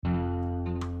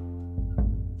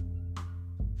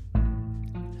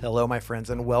Hello, my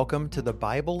friends, and welcome to the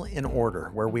Bible in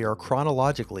Order, where we are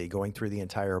chronologically going through the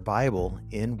entire Bible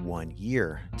in 1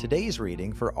 year. Today's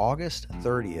reading for August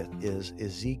 30th is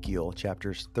Ezekiel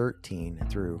chapters 13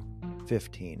 through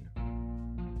 15.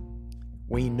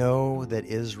 We know that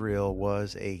Israel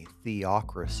was a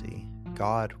theocracy.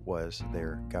 God was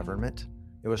their government.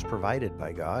 It was provided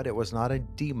by God. It was not a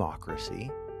democracy.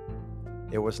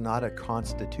 It was not a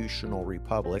constitutional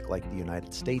republic like the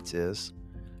United States is.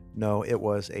 No, it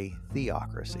was a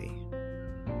theocracy.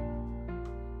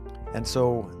 And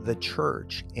so the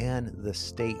church and the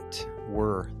state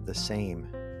were the same.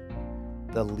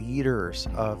 The leaders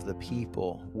of the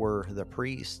people were the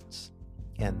priests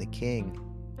and the king,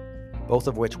 both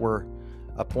of which were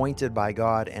appointed by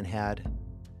God and had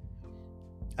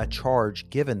a charge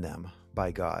given them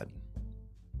by God.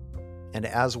 And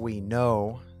as we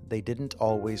know, they didn't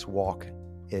always walk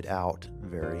it out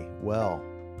very well.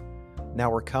 Now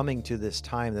we're coming to this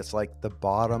time that's like the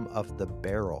bottom of the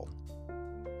barrel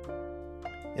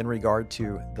in regard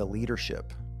to the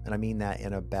leadership. And I mean that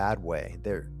in a bad way.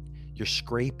 You're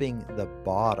scraping the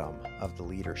bottom of the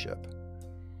leadership.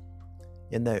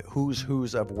 In the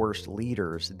who's of worst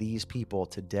leaders, these people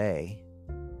today,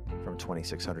 from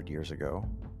 2,600 years ago,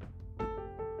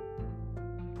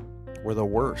 were the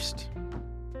worst.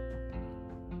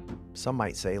 Some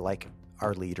might say like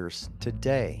our leaders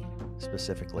today,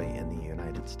 specifically in the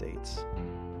United States.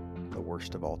 The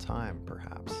worst of all time,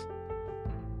 perhaps.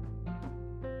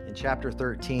 In chapter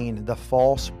 13, the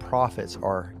false prophets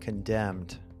are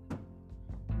condemned.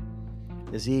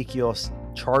 Ezekiel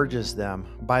charges them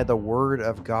by the word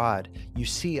of God. You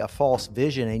see a false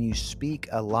vision and you speak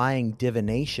a lying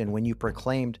divination when you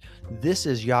proclaimed, "This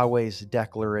is Yahweh's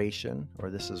declaration,"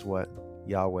 or "This is what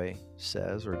Yahweh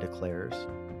says or declares.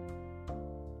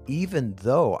 Even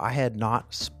though I had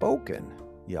not spoken,"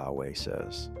 Yahweh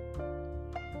says.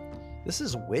 This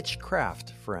is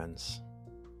witchcraft, friends.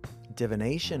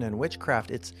 Divination and witchcraft,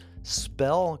 it's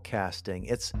spell casting.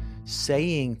 It's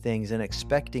saying things and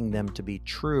expecting them to be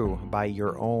true by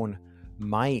your own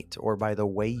might or by the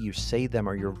way you say them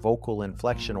or your vocal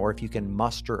inflection, or if you can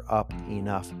muster up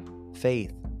enough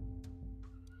faith.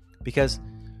 Because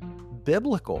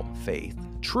biblical faith,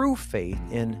 true faith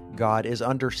in God, is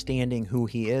understanding who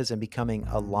He is and becoming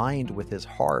aligned with His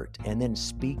heart, and then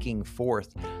speaking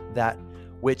forth that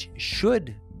which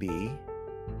should be,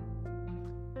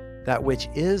 that which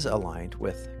is aligned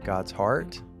with God's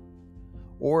heart,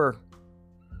 or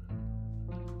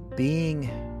being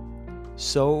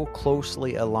so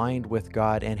closely aligned with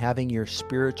God and having your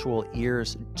spiritual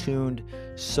ears tuned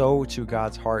so to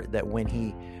God's heart that when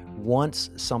He wants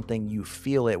something, you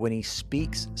feel it. When He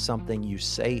speaks something, you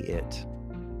say it.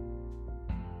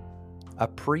 A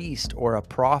priest or a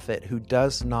prophet who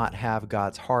does not have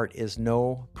God's heart is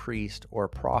no priest or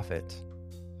prophet.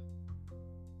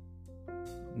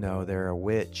 No, they're a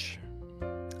witch.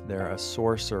 They're a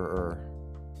sorcerer.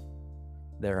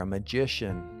 They're a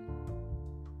magician.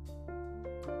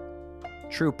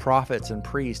 True prophets and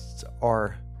priests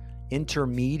are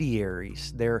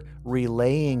intermediaries. They're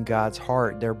relaying God's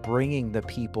heart. They're bringing the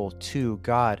people to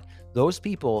God. Those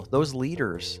people, those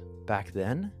leaders back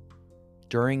then,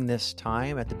 during this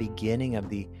time at the beginning of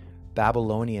the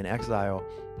Babylonian exile,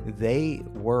 they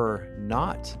were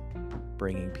not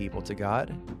bringing people to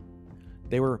God.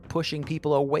 They were pushing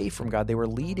people away from God. They were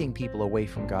leading people away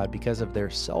from God because of their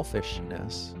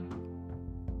selfishness.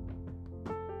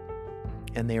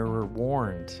 And they were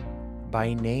warned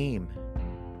by name.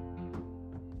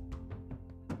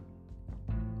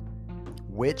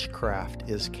 Witchcraft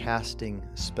is casting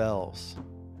spells.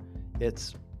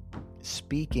 It's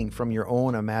speaking from your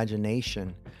own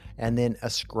imagination and then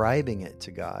ascribing it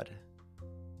to God.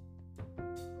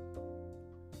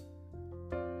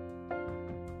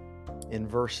 In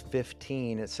verse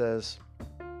 15, it says,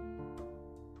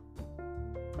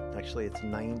 actually it's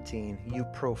 19, "You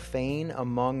profane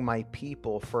among my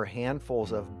people for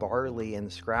handfuls of barley and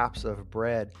scraps of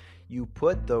bread. You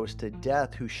put those to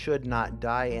death who should not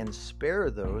die and spare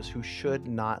those who should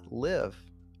not live."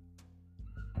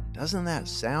 Doesn't that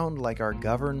sound like our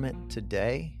government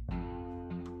today?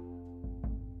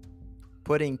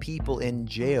 Putting people in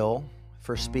jail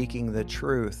for speaking the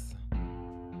truth.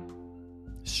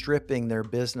 Stripping their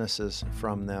businesses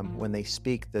from them when they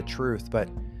speak the truth. But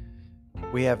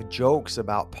we have jokes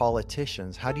about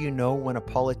politicians. How do you know when a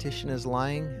politician is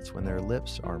lying? It's when their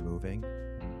lips are moving.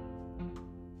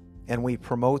 And we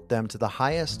promote them to the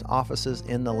highest offices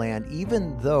in the land,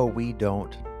 even though we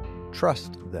don't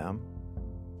trust them.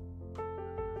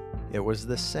 It was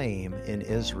the same in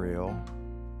Israel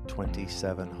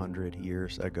 2,700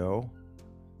 years ago.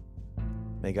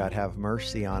 May God have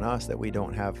mercy on us that we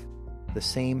don't have the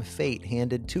same fate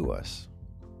handed to us.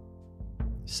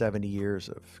 70 years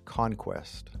of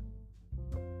conquest.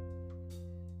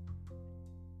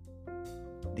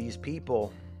 These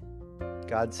people,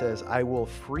 God says, I will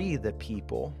free the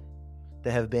people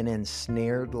that have been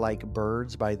ensnared like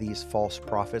birds by these false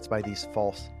prophets, by these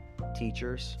false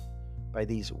teachers, by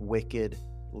these wicked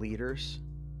leaders.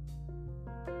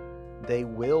 They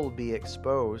will be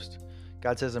exposed.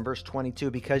 God says in verse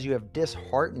 22, because you have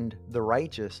disheartened the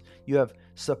righteous, you have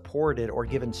supported or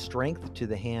given strength to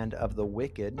the hand of the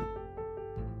wicked.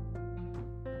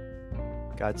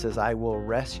 God says, I will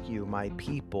rescue my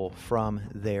people from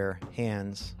their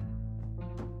hands.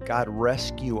 God,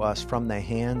 rescue us from the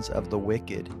hands of the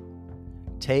wicked.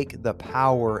 Take the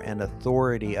power and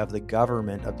authority of the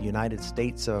government of the United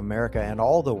States of America and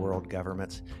all the world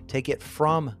governments. Take it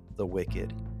from the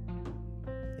wicked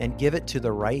and give it to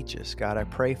the righteous. God, I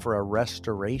pray for a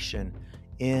restoration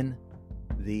in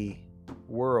the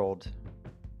world.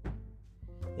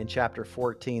 In chapter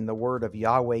 14, the word of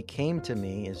Yahweh came to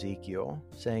me, Ezekiel,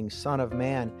 saying, Son of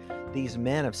man, these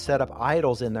men have set up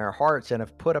idols in their hearts and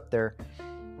have put up their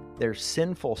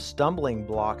sinful stumbling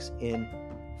blocks in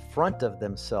front of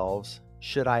themselves.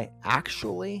 Should I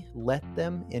actually let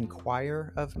them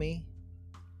inquire of me?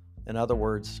 In other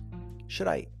words, should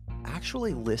I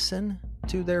actually listen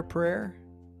to their prayer?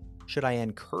 Should I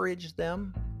encourage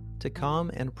them to come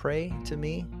and pray to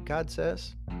me? God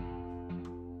says.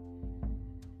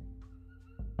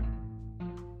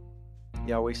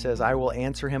 Yahweh says, I will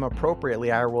answer him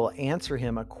appropriately. I will answer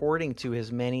him according to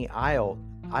his many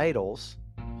idols,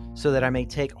 so that I may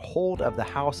take hold of the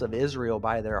house of Israel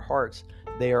by their hearts.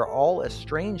 They are all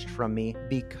estranged from me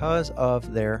because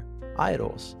of their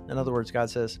idols. In other words, God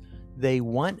says, they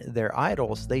want their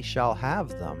idols. They shall have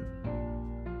them.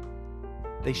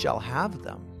 They shall have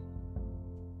them.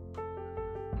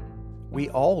 We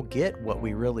all get what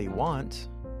we really want.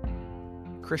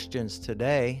 Christians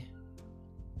today,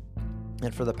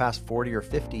 and for the past 40 or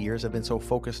 50 years, have been so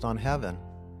focused on heaven.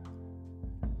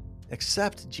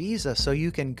 Accept Jesus so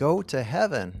you can go to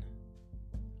heaven.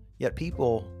 Yet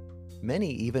people,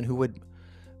 many even, who would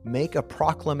make a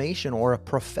proclamation or a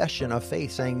profession of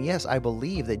faith saying, yes, I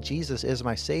believe that Jesus is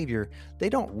my Savior, they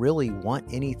don't really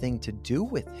want anything to do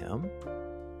with him.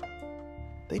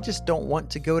 They just don't want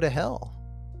to go to hell.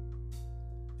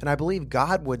 And I believe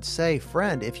God would say,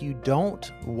 friend, if you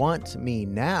don't want me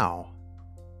now,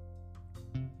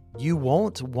 you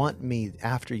won't want me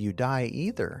after you die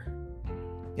either.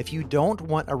 If you don't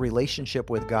want a relationship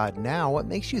with God now, what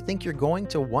makes you think you're going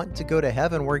to want to go to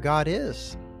heaven where God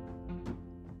is?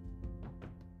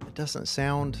 It doesn't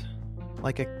sound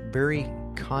like a very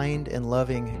kind and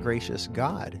loving, gracious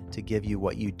God to give you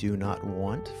what you do not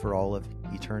want for all of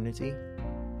eternity.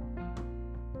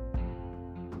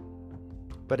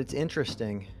 But it's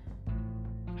interesting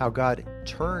how God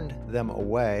turned them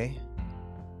away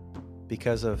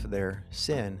because of their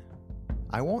sin.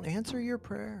 I won't answer your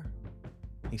prayer,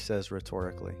 he says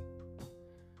rhetorically.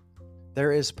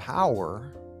 There is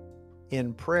power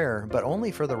in prayer, but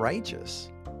only for the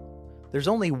righteous. There's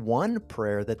only one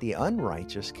prayer that the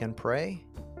unrighteous can pray,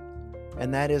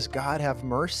 and that is, God, have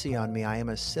mercy on me. I am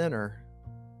a sinner.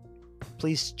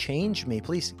 Please change me.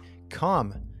 Please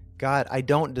come. God, I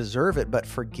don't deserve it, but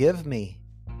forgive me.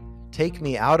 Take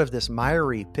me out of this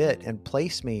miry pit and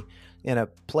place me in a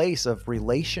place of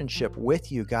relationship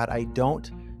with you. God, I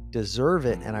don't deserve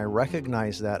it, and I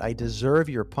recognize that. I deserve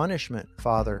your punishment,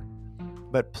 Father,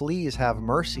 but please have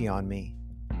mercy on me.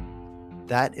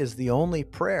 That is the only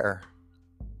prayer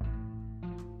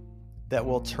that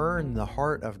will turn the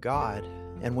heart of God.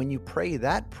 And when you pray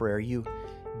that prayer, you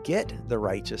get the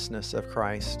righteousness of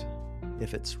Christ.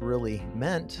 If it's really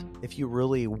meant, if you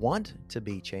really want to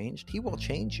be changed, he will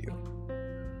change you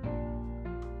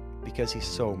because he's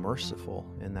so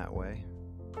merciful in that way.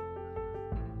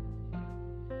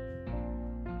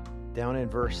 Down in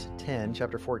verse 10,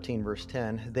 chapter 14, verse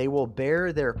 10, they will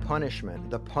bear their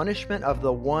punishment. The punishment of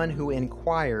the one who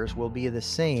inquires will be the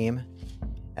same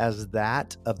as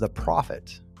that of the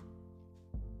prophet.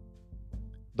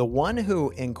 The one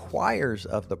who inquires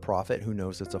of the prophet, who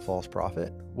knows it's a false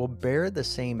prophet, will bear the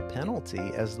same penalty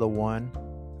as the one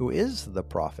who is the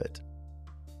prophet,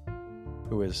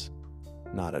 who is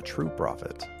not a true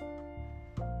prophet.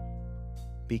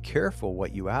 Be careful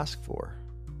what you ask for.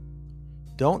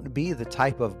 Don't be the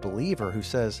type of believer who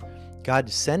says, God,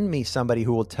 send me somebody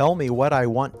who will tell me what I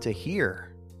want to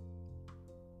hear.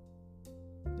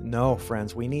 No,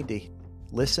 friends, we need to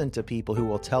listen to people who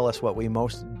will tell us what we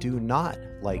most do not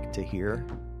like to hear.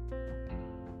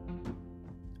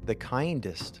 The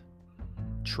kindest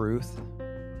truth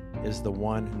is the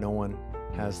one no one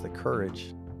has the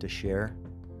courage to share,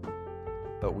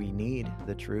 but we need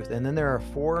the truth. And then there are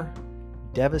 4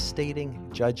 devastating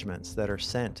judgments that are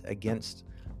sent against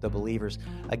the believers,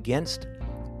 against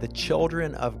the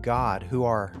children of God who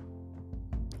are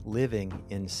living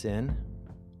in sin.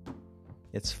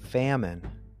 It's famine,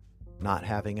 not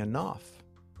having enough.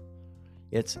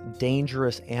 It's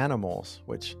dangerous animals,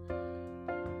 which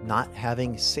not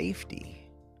having safety.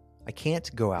 I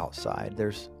can't go outside.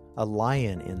 There's a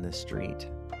lion in the street.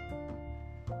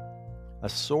 A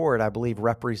sword, I believe,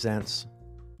 represents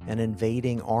an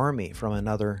invading army from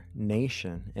another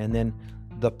nation. And then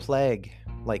the plague,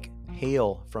 like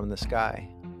hail from the sky,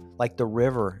 like the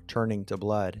river turning to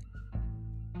blood.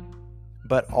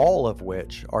 But all of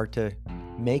which are to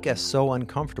make us so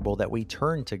uncomfortable that we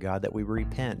turn to God, that we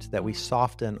repent, that we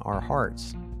soften our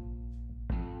hearts.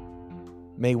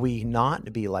 May we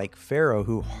not be like Pharaoh,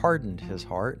 who hardened his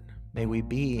heart. May we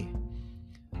be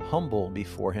humble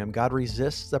before him. God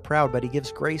resists the proud, but he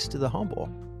gives grace to the humble.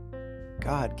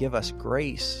 God, give us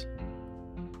grace.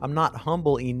 I'm not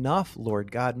humble enough,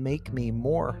 Lord God. Make me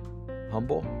more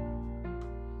humble.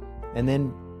 And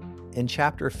then in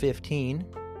chapter 15,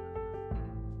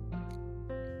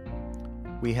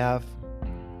 we have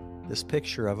this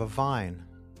picture of a vine,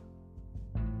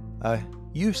 a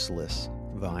useless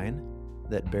vine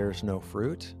that bears no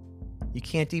fruit. You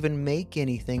can't even make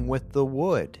anything with the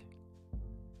wood.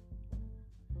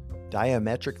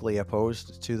 Diametrically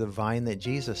opposed to the vine that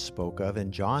Jesus spoke of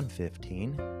in John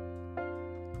 15,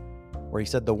 where he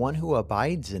said, "The one who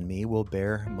abides in me will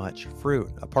bear much fruit.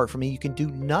 Apart from me, you can do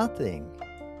nothing.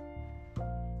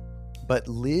 But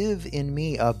live in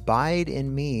me, abide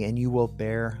in me, and you will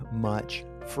bear much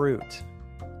fruit."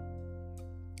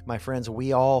 My friends,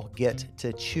 we all get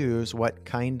to choose what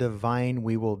kind of vine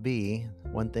we will be.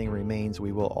 One thing remains,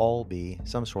 we will all be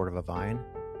some sort of a vine.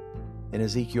 In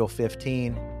Ezekiel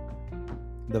 15,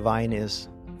 the vine is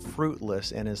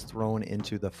fruitless and is thrown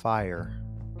into the fire.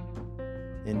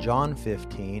 In John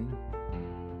 15,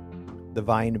 the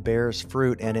vine bears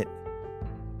fruit and it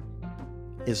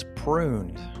is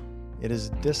pruned. It is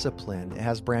disciplined. It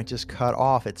has branches cut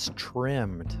off. It's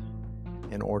trimmed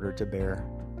in order to bear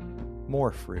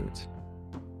more fruit.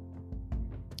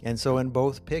 And so in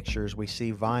both pictures, we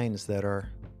see vines that are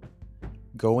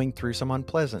going through some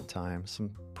unpleasant times,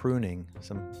 some pruning,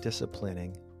 some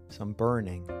disciplining, some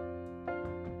burning.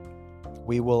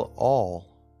 We will all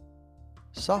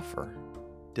suffer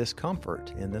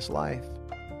discomfort in this life.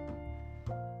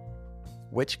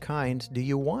 Which kind do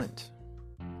you want?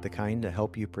 The kind to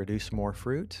help you produce more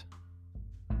fruit?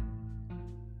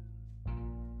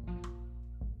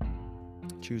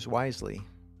 Choose wisely.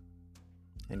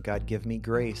 And God, give me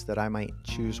grace that I might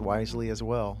choose wisely as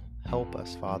well. Help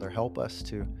us, Father. Help us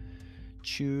to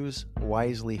choose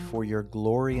wisely for your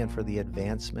glory and for the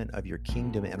advancement of your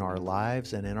kingdom in our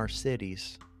lives and in our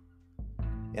cities,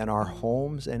 in our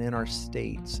homes and in our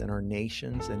states, in our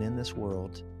nations and in this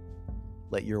world.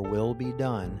 Let your will be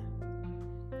done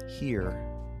here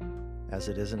as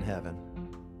it is in heaven.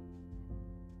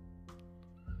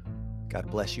 God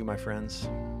bless you, my friends.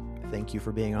 Thank you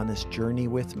for being on this journey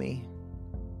with me.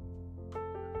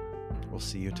 We'll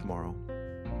see you tomorrow.